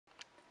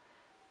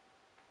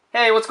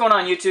Hey, what's going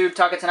on YouTube?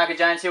 Taka Tanaka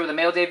Giants here with a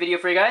mail day video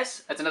for you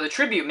guys. That's another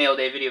tribute mail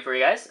day video for you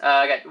guys.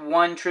 I got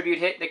one tribute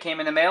hit that came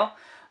in the mail.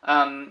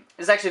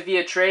 This is actually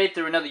via trade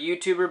through another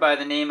YouTuber by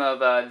the name of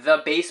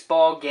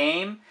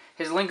TheBaseballGame.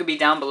 His link will be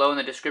down below in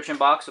the description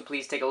box, so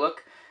please take a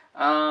look.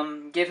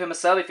 Give him a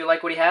sub if you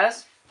like what he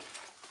has.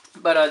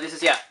 But this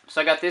is, yeah.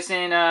 So I got this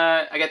in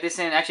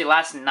actually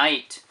last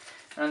night,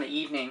 in the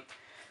evening.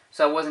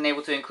 So I wasn't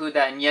able to include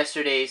that in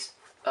yesterday's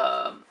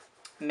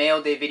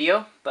mail day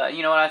video, but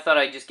you know what, I thought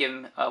I'd just give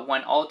him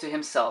one all to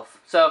himself.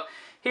 So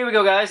here we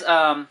go, guys.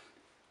 I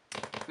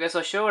guess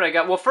I'll show what I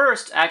got. Well,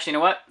 first, actually, you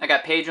know what, I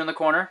got Pedro in the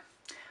corner.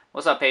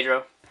 What's up,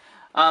 Pedro?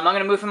 I'm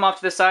gonna move him off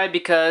to the side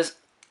because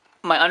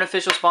my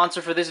unofficial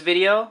sponsor for this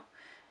video,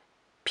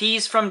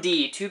 P's from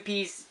D,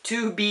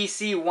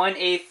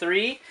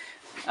 2BC1A3.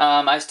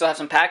 I still have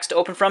some packs to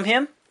open from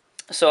him,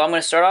 so I'm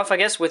gonna start off, I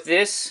guess, with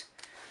this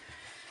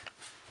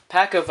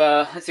pack of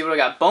let's see what I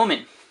got.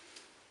 Bowman.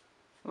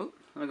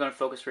 Let me go and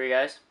focus for you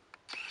guys.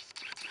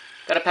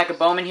 Got a pack of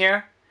Bowman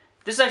here.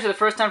 This is actually the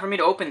first time for me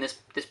to open this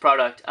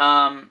product.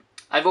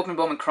 I've opened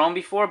Bowman Chrome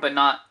before, but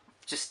not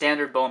just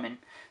standard Bowman.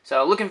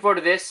 So looking forward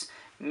to this.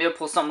 Maybe I'll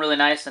pull something really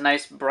nice. A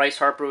nice Bryce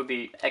Harper would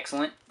be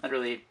excellent. I'd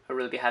really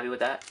be happy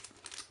with that.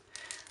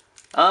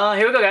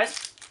 Here we go,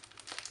 guys.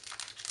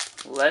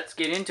 Let's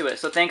get into it.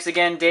 So thanks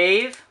again,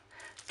 Dave,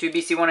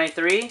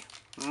 2BC1A3.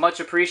 Much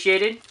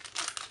appreciated.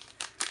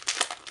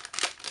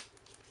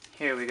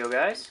 Here we go,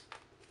 guys.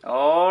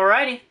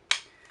 Alrighty.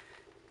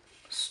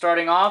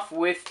 Starting off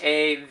with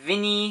a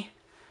Vinny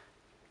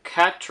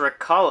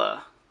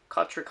Catricala.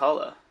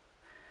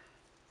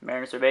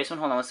 Mariners third baseman.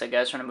 Hold on one sec,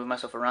 guys. Trying to move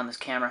myself around this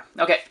camera.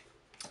 Okay.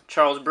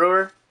 Charles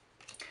Brewer.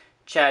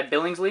 Chad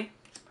Billingsley.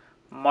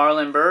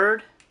 Marlon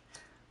Byrd.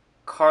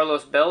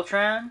 Carlos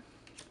Beltran.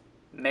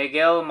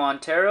 Miguel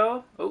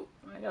Montero. Oh,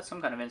 I got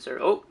some kind of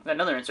insert. Oh, got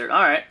another insert.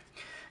 Alright.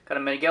 Got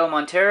a Miguel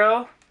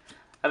Montero.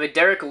 I have a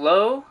Derek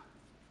Lowe.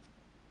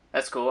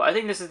 That's cool. I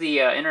think this is the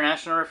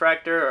International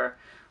Refractor or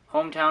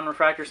Hometown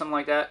Refractor, something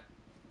like that.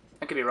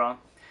 I could be wrong.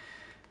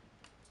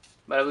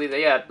 But I believe that,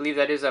 yeah, I believe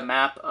that is a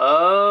map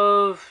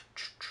of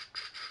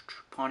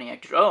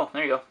Pontiac. Oh,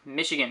 there you go.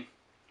 Michigan.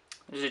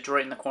 There's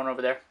Detroit in the corner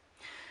over there.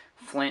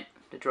 Flint,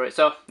 Detroit.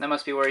 So, that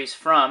must be where he's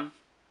from.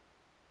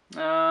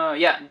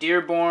 Yeah,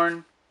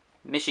 Dearborn,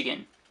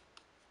 Michigan.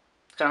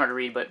 It's kind of hard to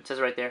read, but it says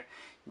right there.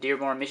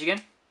 Dearborn,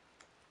 Michigan.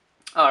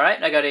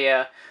 Alright, I got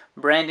a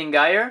Brandon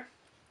Geyer.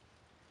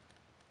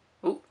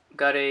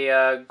 Got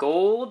a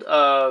gold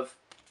of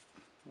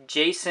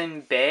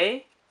Jason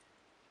Bay.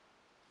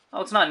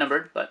 Oh, it's not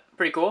numbered, but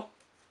pretty cool.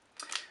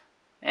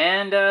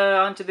 And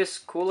onto this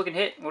cool looking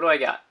hit. What do I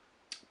got?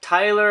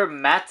 Tyler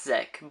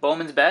Matzek,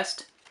 Bowman's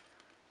Best.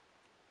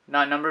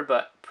 Not numbered,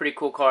 but pretty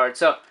cool card.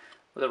 So,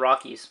 with the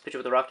Rockies. Picture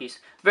with the Rockies.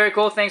 Very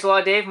cool. Thanks a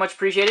lot, Dave. Much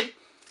appreciated.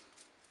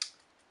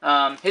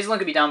 His link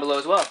will be down below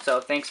as well.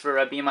 So, thanks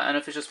for being my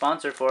unofficial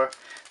sponsor for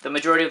the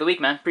majority of the week,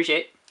 man. Appreciate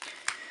it.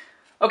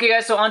 Okay,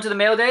 guys, so on to the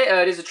mail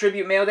day. It is a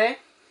tribute mail day.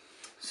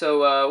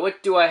 So,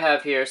 what do I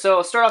have here? So,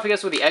 I'll start off, I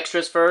guess, with the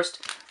extras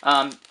first.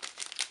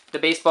 The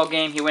baseball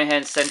game, he went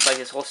ahead and sent, like,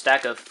 this whole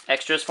stack of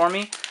extras for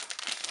me.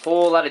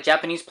 Whole lot of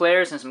Japanese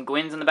players and some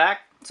Gwins in the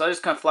back. So, I'll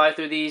just kind of fly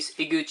through these.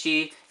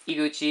 Iguchi.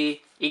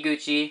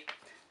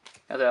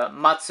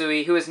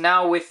 Matsui, who is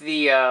now with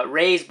the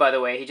Rays, by the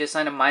way. He just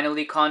signed a minor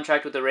league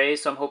contract with the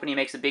Rays, so I'm hoping he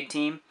makes a big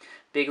team.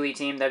 Big league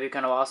team. That'd be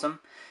kind of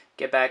awesome.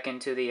 Get back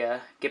into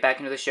the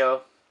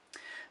show.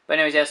 But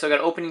anyways, yeah, so I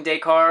got an opening day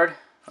card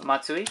of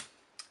Matsui.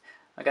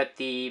 I got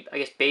the, I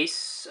guess,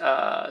 base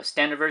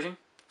standard version,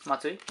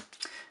 Matsui.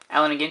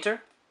 Allen and Ginter,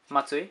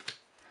 Matsui.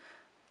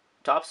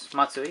 Tops,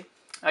 Matsui.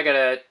 I got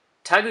a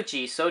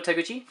Taguchi,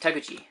 Taguchi.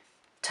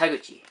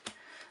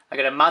 I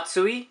got a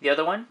Matsui, the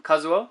other one,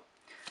 Kazuo.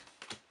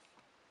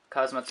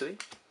 Kaz Matsui.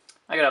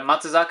 I got a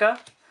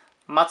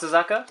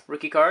Matsuzaka,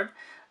 rookie card.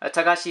 A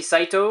Takashi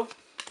Saito,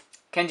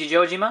 Kenji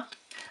Jojima.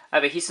 I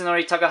have a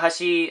Hisanori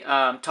Takahashi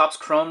Topps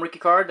Chrome rookie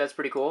card. That's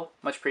pretty cool.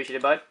 Much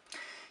appreciated, bud.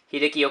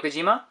 Hideki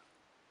Okajima.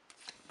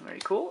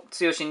 Very cool.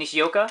 Tsuyoshi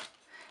Nishioka.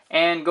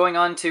 And going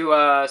on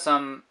to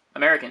some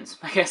Americans.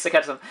 I guess I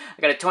got a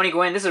Tony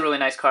Gwynn. This is a really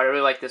nice card. I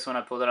really like this one.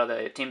 I pulled it out of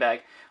the team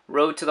bag.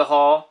 Road to the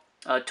Hall.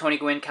 Tony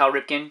Gwynn, Cal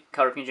Ripken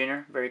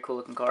Jr. Very cool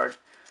looking card.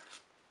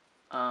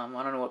 I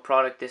don't know what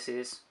product this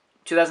is.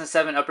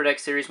 2007 Upper Deck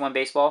Series 1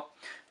 Baseball.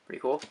 Pretty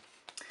cool.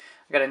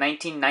 I got a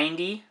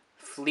 1990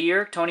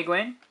 Fleer Tony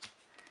Gwynn.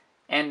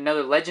 And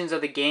another Legends of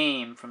the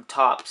Game from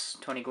Topps,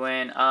 Tony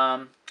Gwynn.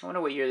 I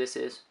wonder what year this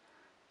is.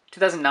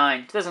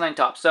 2009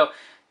 Topps. So,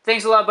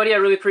 thanks a lot, buddy. I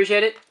really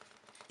appreciate it.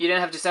 You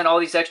didn't have to send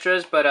all these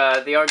extras,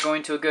 but they are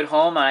going to a good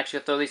home. I actually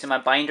throw these in my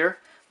binder,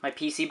 my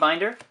PC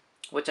binder,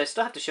 which I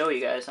still have to show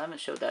you guys. I haven't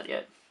showed that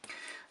yet.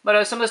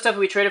 But some of the stuff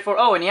we traded for.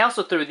 Oh, and he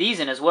also threw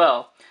these in as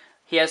well.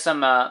 He has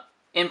some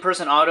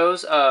in-person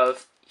autos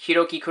of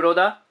Hiroki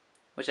Kuroda,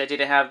 which I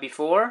didn't have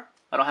before.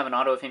 I don't have an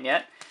auto of him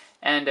yet.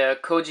 And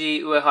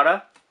Koji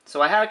Uehara. So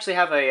I actually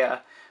have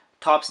a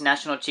Topps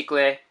National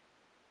Chicle,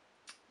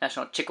 I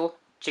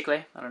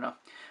don't know,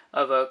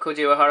 of Koji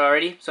Uehara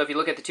already. So if you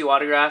look at the two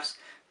autographs,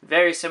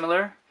 very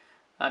similar.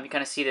 You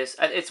kind of see this.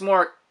 It's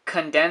more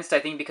condensed, I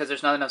think, because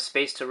there's not enough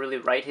space to really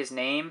write his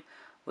name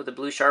with the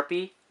blue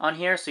Sharpie on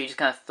here. So you just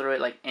kind of throw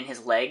it like in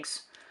his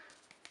legs.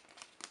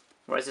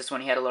 Whereas this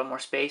one, he had a little more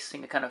space. So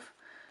you can kind of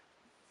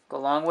go a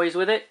long ways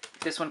with it.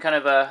 This one kind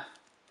of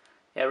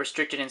yeah,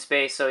 restricted in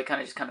space, so he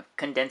kind of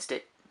condensed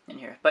it in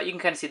here. But you can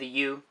kind of see the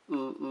U,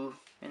 U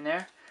in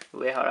there.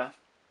 Uehara.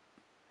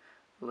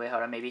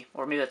 Uehara maybe.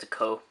 Or maybe that's a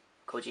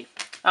Koji.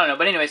 I don't know,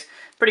 but anyways,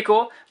 pretty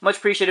cool. Much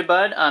appreciated,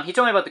 bud. He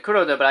told me about the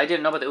Kuroda, but I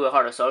didn't know about the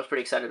Uehara, so I was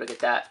pretty excited to get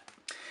that.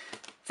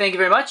 Thank you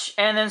very much.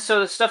 And then, so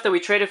the stuff that we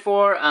traded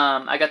for,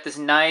 I got this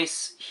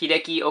nice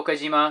Hideki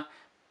Okajima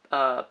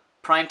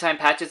primetime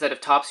patches that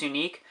have Topps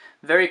Unique.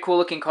 Very cool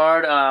looking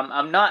card.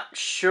 I'm not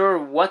sure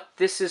what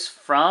this is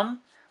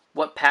from,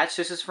 what patch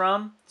this is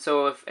from.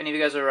 So if any of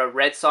you guys are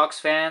Red Sox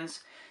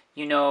fans,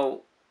 you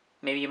know,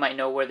 maybe you might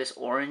know where this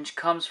orange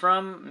comes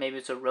from. Maybe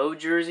it's a road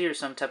jersey or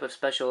some type of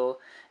special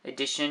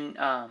edition.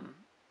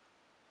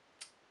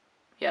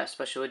 Yeah,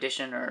 special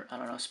edition or, I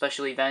don't know,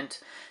 special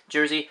event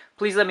jersey.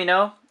 Please let me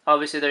know.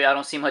 Obviously, I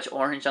don't see much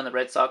orange on the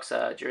Red Sox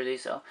jersey,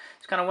 so I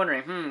was kind of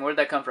wondering, where did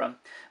that come from?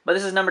 But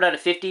this is numbered out of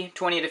 50,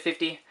 20 out of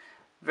 50.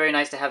 Very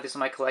nice to have this in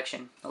my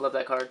collection. I love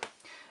that card.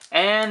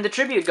 And the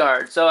tribute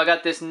card. So I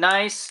got this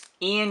nice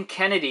Ian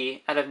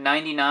Kennedy out of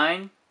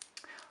 99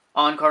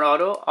 on-card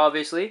auto,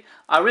 obviously.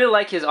 I really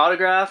like his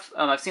autograph.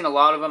 I've seen a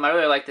lot of them. I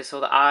really like this, so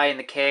the I and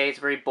the K. It's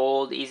very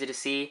bold, easy to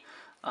see.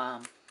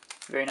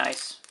 Very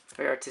nice.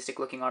 Very artistic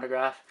looking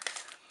autograph.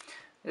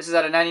 This is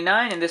out of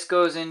 99, and this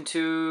goes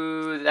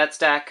into that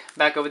stack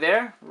back over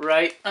there,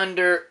 right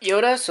under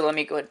Yoda. So let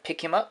me go ahead and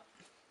pick him up.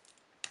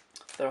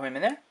 Throw him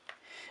in there.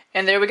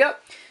 And there we go.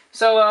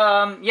 So,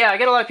 yeah, I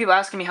get a lot of people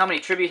asking me how many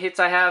tribute hits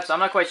I have, so I'm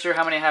not quite sure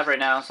how many I have right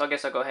now, so I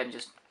guess I'll go ahead and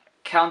just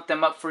count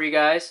them up for you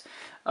guys.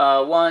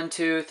 1,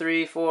 2,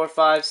 3, 4,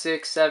 5,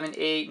 6, 7,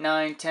 8,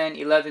 9, 10,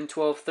 11,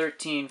 12,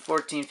 13,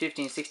 14,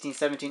 15, 16,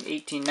 17,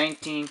 18,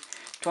 19,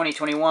 20,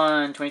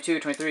 21, 22,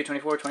 23,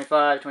 24,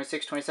 25,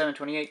 26, 27,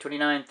 28,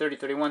 29, 30,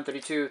 31,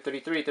 32,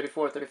 33,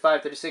 34,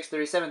 35, 36,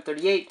 37,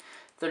 38,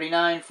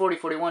 39, 40,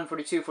 41,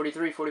 42,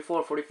 43,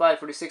 44, 45,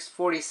 46,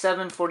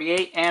 47,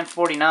 48, and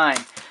 49.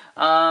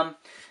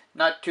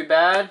 Not too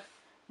bad.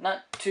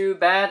 Not too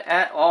bad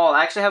at all.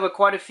 I actually have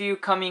quite a few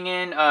coming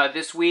in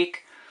this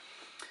week.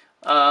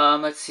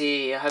 Let's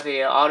see. I have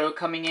a auto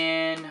coming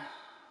in.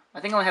 I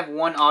think I only have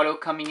one auto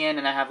coming in,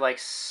 and I have like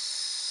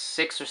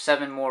 6 or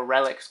 7 more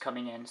relics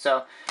coming in.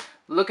 So,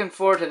 looking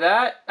forward to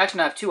that.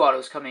 Actually, I have 2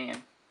 autos coming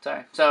in.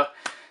 Sorry. So,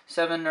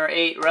 7 or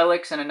 8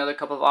 relics and another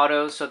couple of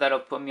autos. So, that'll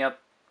put me up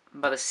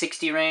about the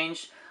 60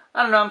 range.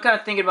 I don't know. I'm kind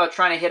of thinking about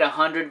trying to hit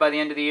 100 by the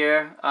end of the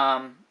year.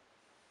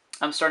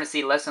 I'm starting to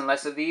see less and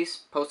less of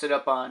these posted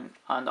up on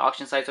the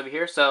auction sites over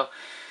here. So,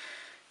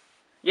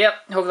 yep,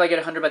 hopefully I get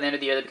 100 by the end of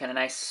the year. That'd be kind of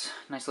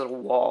nice little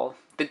wall.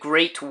 The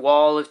Great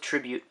Wall of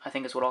Tribute, I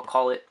think is what I'll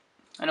call it.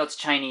 I know it's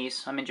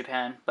Chinese. I'm in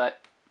Japan,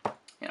 but,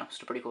 you know,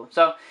 still pretty cool.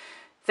 So,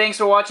 thanks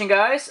for watching,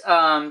 guys.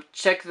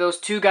 Check those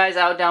 2 guys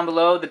out down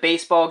below. The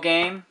Baseball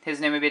Game, his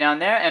name will be down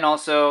there. And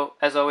also,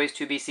 as always,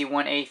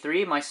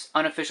 2BC1A3, my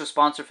unofficial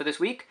sponsor for this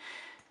week.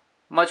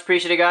 Much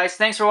appreciated, guys.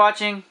 Thanks for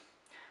watching.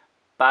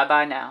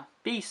 Bye-bye now.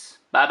 Peace.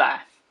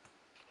 Bye-bye.